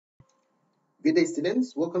Good day,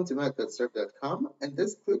 students. Welcome to Mathgotserved.com. And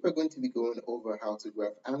this clip, we're going to be going over how to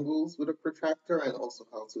graph angles with a protractor and also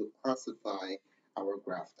how to classify our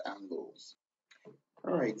graphed angles.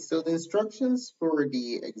 All right, so the instructions for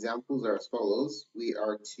the examples are as follows. We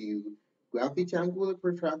are to graph each angle with a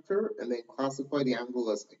protractor and then classify the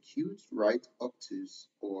angle as acute, right, obtuse,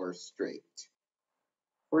 or straight.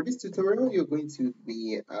 For this tutorial, you're going to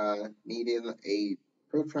be needing a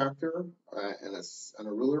protractor and a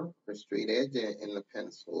ruler for straight edge and a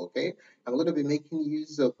pencil, okay? I'm going to be making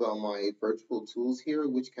use of my virtual tools here,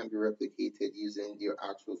 which can be replicated using your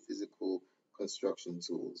actual physical construction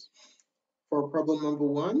tools. For problem number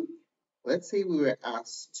one, let's say we were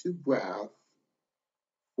asked to graph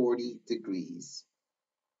 40 degrees,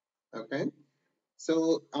 okay?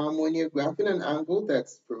 So when you're graphing an angle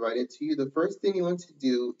that's provided to you, the first thing you want to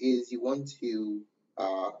do is you want to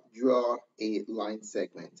draw a line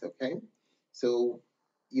segment, okay? So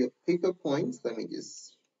you pick a point. Let me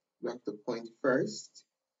just graph the point first.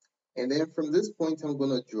 And then from this point, I'm going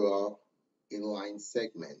to draw a line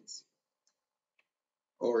segment.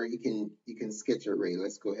 Or you can sketch a ray.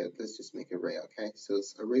 Let's go ahead. Let's just make a ray, okay? So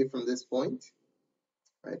it's a ray from this point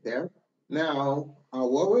right there. Now,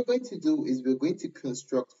 what we're going to do is we're going to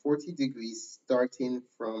construct 40 degrees starting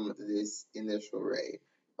from this initial ray,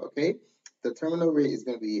 okay? The terminal ray is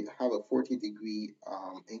going to have a 40-degree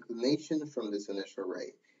inclination from this initial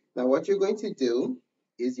ray. Now, what you're going to do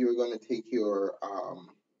is you're going to take your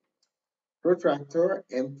protractor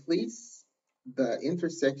and place the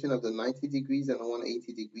intersection of the 90 degrees and the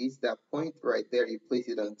 180 degrees. That point right there, you place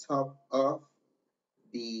it on top of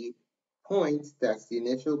the point that's the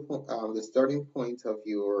initial point, the starting point of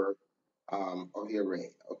your ray.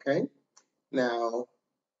 Okay. Now,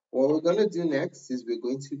 what we're going to do next is we're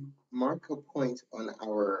going to mark a point on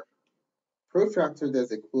our protractor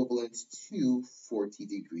that's equivalent to 40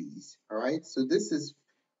 degrees. All right. So this is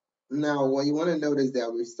now what you want to note is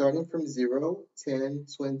that we're starting from 0, 10,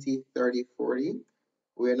 20, 30, 40.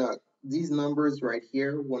 We're not, these numbers right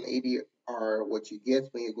here, 180, are what you get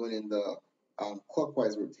when you're going in the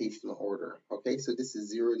clockwise rotational order. Okay, so this is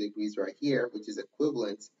 0 degrees right here, which is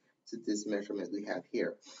equivalent to this measurement we have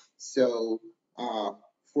here. So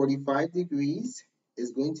 45 degrees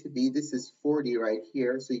is going to be, this is 40 right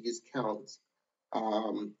here, so you just count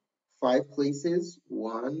 5 places,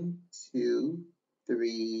 1, 2,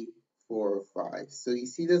 3, 4, 5. So you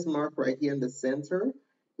see this mark right here in the center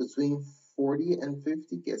between 40 and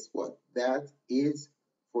 50. Guess what? That is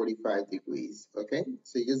 45 degrees. Okay,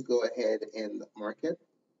 so you just go ahead and mark it.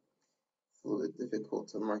 It's a little bit difficult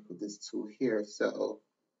to mark with this tool here, so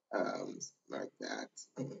mark that.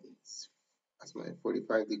 That's my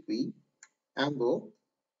 45-degree angle.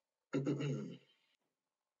 So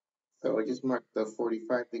I just marked the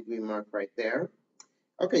 45-degree mark right there.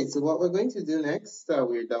 Okay, so what we're going to do next,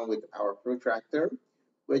 we're done with our protractor.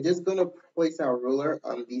 We're just going to place our ruler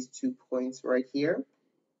on these 2 points right here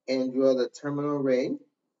and draw the terminal ray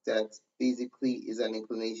that basically is an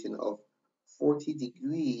inclination of 40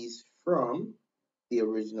 degrees from the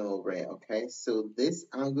original ray, okay? So this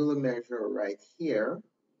angular measure right here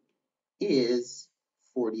is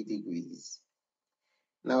 40 degrees.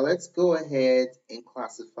 Now let's go ahead and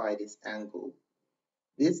classify this angle.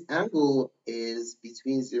 This angle is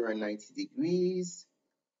between 0 and 90 degrees,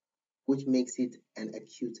 which makes it an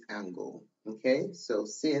acute angle, okay? So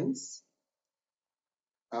since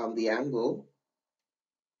the angle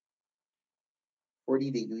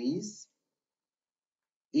 40 degrees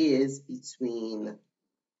is between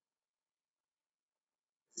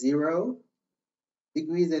 0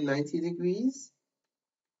 degrees and 90 degrees,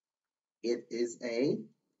 it is an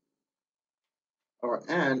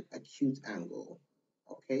acute angle,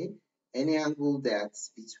 okay? Any angle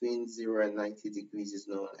that's between 0 and 90 degrees is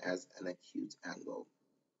known as an acute angle.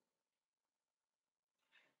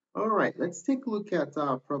 All right, let's take a look at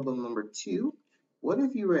problem number 2. What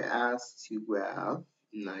if you were asked to graph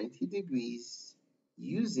 90 degrees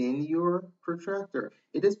using your protractor?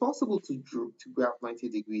 It is possible to graph 90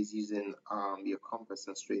 degrees using your compass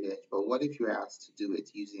and straight edge, but what if you're asked to do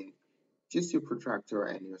it using just your protractor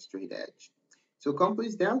and your straight edge? To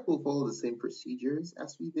accomplish that, we'll follow the same procedures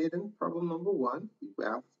as we did in problem number 1. We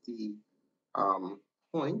graph the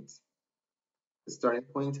point, the starting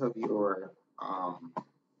point of your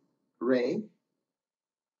ray,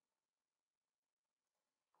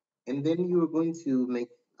 and then you are going to make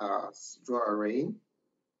draw a ray,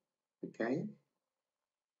 okay?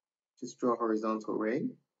 Just draw a horizontal ray.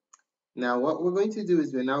 Now what we're going to do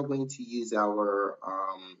is we're now going to use our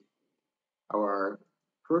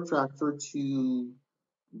protractor to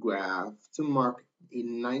graph, to mark a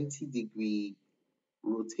 90-degree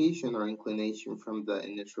rotation or inclination from the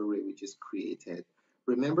initial ray we just created.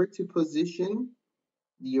 Remember to position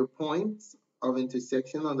your points of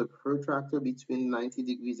intersection on the protractor between 90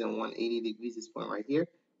 degrees and 180 degrees, this point right here.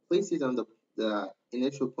 Place it on the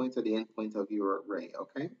initial point or the end point of your ray,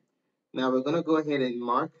 okay? Now we're going to go ahead and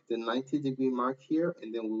mark the 90-degree mark here,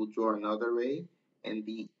 and then we'll draw another ray, and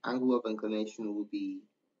the angle of inclination will be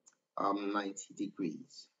 90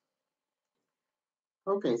 degrees.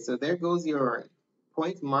 Okay, so there goes your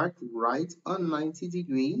point marked right on 90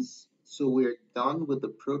 degrees. So we're done with the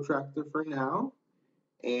protractor for now.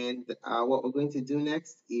 And what we're going to do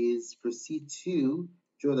next is proceed to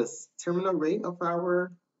draw the terminal ray of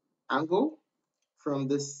our angle from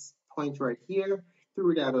this point right here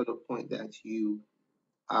through that other point that you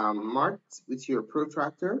marked with your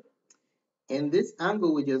protractor. And this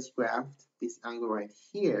angle we just graphed, this angle right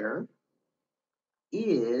here,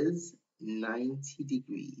 is 90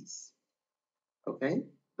 degrees. Okay?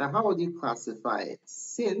 Now, how would you classify it?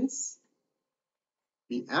 Since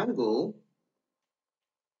the angle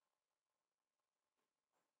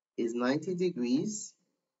is 90 degrees,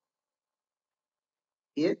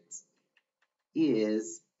 it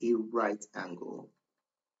is a right angle.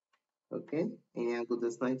 Okay? Any angle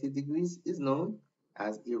that's 90 degrees is known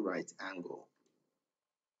as a right angle.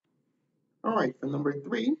 All right, for number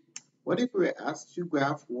 3, what if we were asked to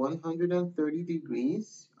graph 130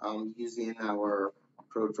 degrees using our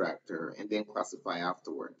protractor and then classify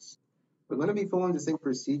afterwards? We're going to be following the same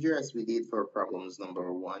procedure as we did for problems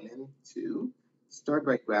number 1 and 2. Start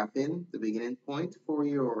by graphing the beginning point for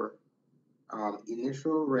your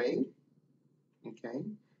initial ray. Okay,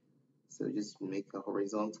 so just make a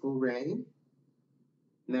horizontal ray.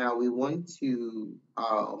 Now we want to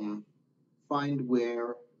find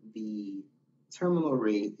where the terminal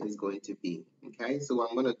ray is going to be. Okay, so what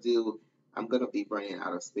I'm going to do, I'm going to be running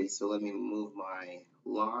out of space, so let me move my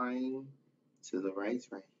line to the right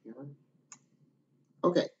here.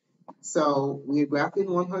 Okay, so we're graphing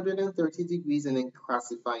 130 degrees and then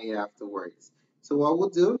classifying it afterwards. So what we'll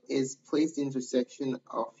do is place the intersection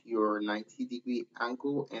of your 90 degree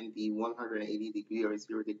angle and the 180 degree or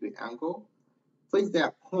 0 degree angle. Place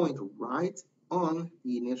that point right on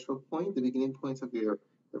the initial point, the beginning point of the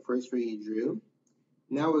first ray you drew.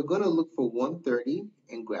 Now we're going to look for 130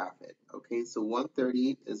 and graph it. Okay, so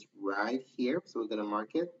 130 is right here, so we're going to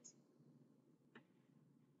mark it.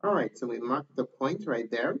 All right, so we marked the point right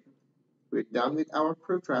there. We're done with our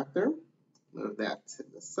protractor. Move that to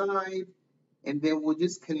the side, and then we'll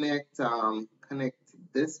just connect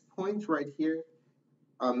this point right here.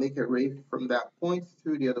 Make a ray from that point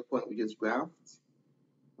through the other point we just graphed,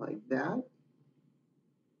 like that.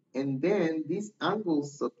 And then this angle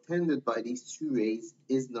subtended by these two rays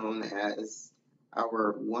is known as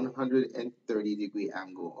our 130 degree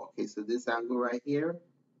angle. Okay, so this angle right here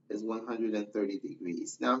is 130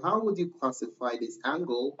 degrees. Now, how would you classify this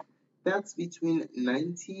angle? That's between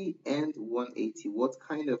 90 and 180. What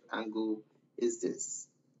kind of angle is this?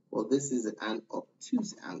 Well, this is an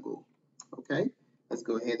obtuse angle. Okay, let's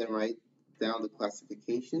go ahead and write down the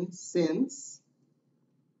classification. Since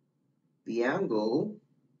the angle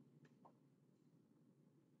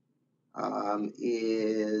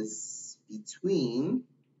is between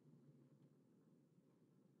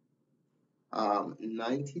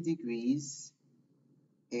 90 degrees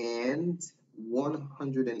and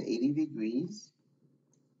 180 degrees,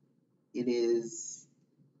 it is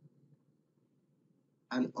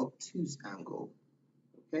an obtuse angle.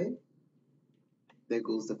 Okay, there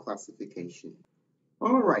goes the classification.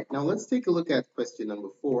 All right, now let's take a look at question number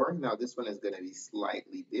 4. Now this one is going to be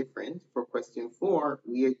slightly different. For question 4,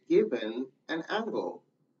 we are given an angle.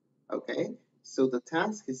 Okay, so the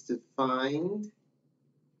task is to find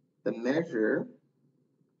the measure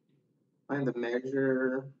of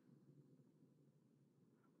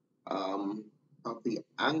the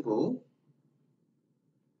angle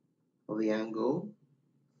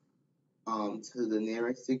to the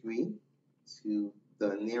nearest degree,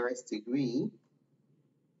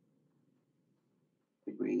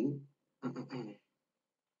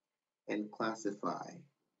 and classify.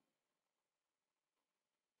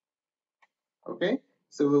 Okay,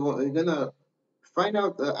 so we're gonna find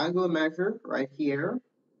out the angle measure right here,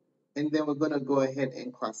 and then we're gonna go ahead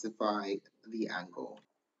and classify the angle.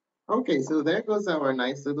 Okay, so there goes our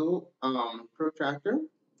nice little protractor.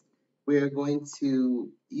 We are going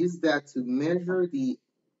to use that to measure the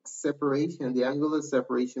separation, the angular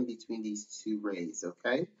separation between these two rays,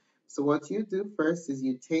 okay? So what you do first is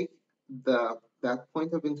you take that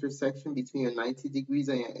point of intersection between your 90 degrees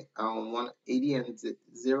and 180 and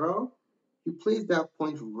 0. You place that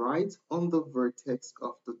point right on the vertex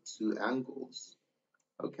of the two angles.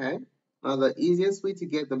 Okay. Now the easiest way to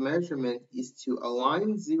get the measurement is to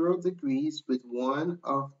align 0 degrees with one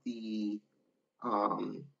of the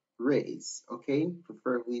rays, okay?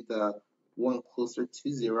 Preferably the one closer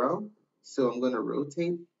to 0. So I'm going to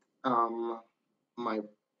rotate my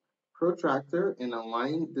protractor and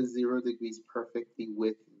align the 0 degrees perfectly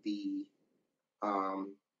with the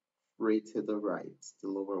ray to the right, the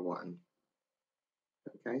lower one.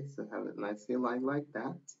 Okay, so have it nicely aligned like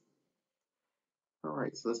that. All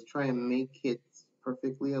right, so let's try and make it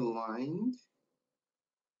perfectly aligned.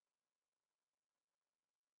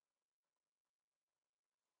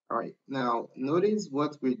 All right, now notice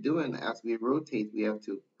what we're doing as we rotate. We have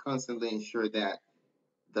to constantly ensure that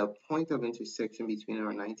the point of intersection between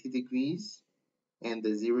our 90 degrees and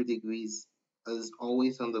the 0 degrees is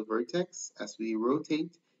always on the vertex as we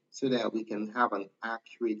rotate so that we can have an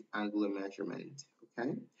accurate angular measurement,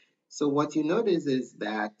 okay? So what you notice is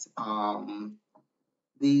that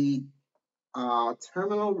the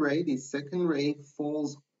terminal ray, the second ray,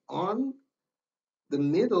 falls on the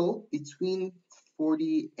middle between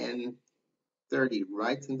 40 and 30,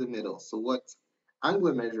 right in the middle. So what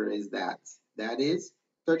angular measure is that? That is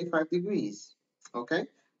 35 degrees, okay?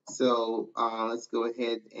 So let's go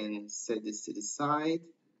ahead and set this to the side.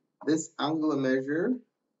 This angular measure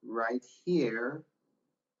right here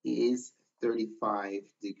is 35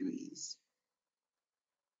 degrees.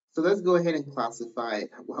 So let's go ahead and classify.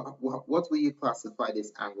 What will you classify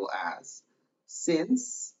this angle as?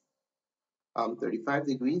 Since 35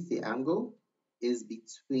 degrees, the angle is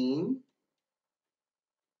between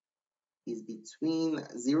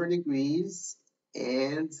 0 degrees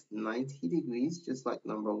and 90 degrees, just like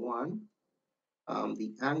number 1.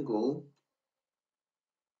 The angle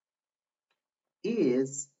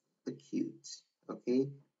is acute, okay?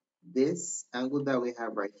 This angle that we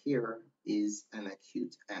have right here is an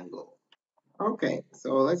acute angle. Okay,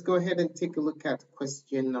 so let's go ahead and take a look at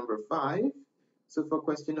question number 5. So for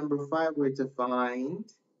question number 5, we're to find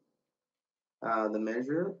the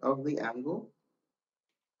measure of the angle,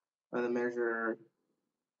 the measure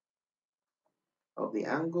of the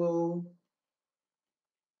angle,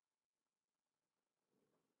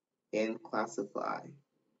 and classify.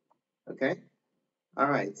 Okay, all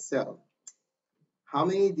right, so how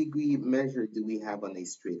many degree measure do we have on a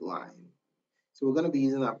straight line? So we're going to be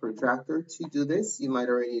using our protractor to do this. You might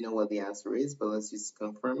already know what the answer is, but let's just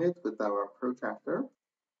confirm it with our protractor.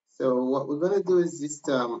 So what we're going to do is just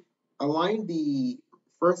align the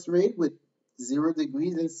first ray with 0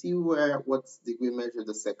 degrees and see what degree measure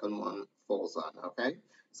the second one falls on, okay?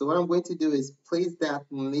 So what I'm going to do is place that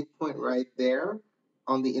midpoint right there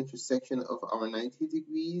on the intersection of our 90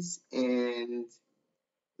 degrees and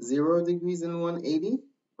 0 degrees and 180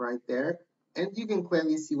 right there. And you can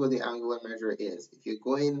clearly see what the angular measure is. If you're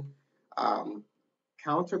going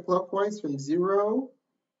counterclockwise from 0,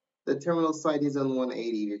 the terminal side is on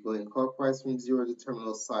 180. If you're going clockwise from 0, the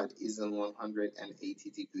terminal side is on 180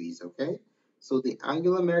 degrees, okay? So the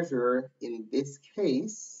angular measure in this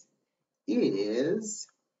case is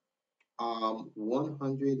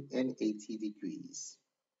 180 degrees,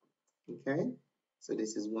 okay? So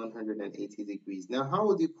this is 180 degrees. Now, how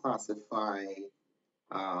would you classify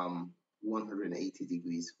 180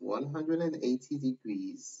 degrees? 180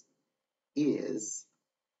 degrees is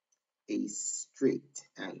a straight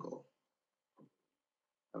angle.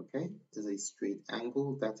 Okay, it is a straight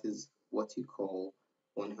angle. That is what you call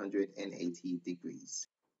 180 degrees.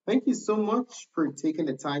 Thank you so much for taking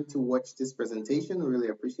the time to watch this presentation. We really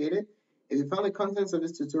appreciate it. If you found the contents of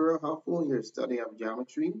this tutorial helpful in your study of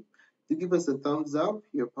geometry, do give us a thumbs up.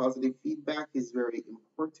 Your positive feedback is very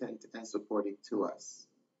important and supportive to us.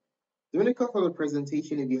 During the course of the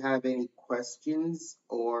presentation, if you have any questions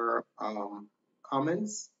or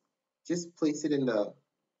comments, just place it in the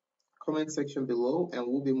comment section below and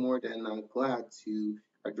we'll be more than glad to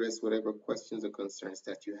address whatever questions or concerns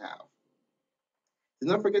that you have. Do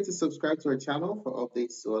not forget to subscribe to our channel for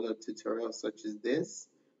updates to other tutorials such as this.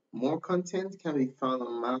 More content can be found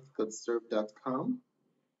on Mathgotserved.com.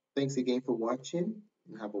 Thanks again for watching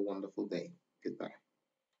and have a wonderful day. Goodbye.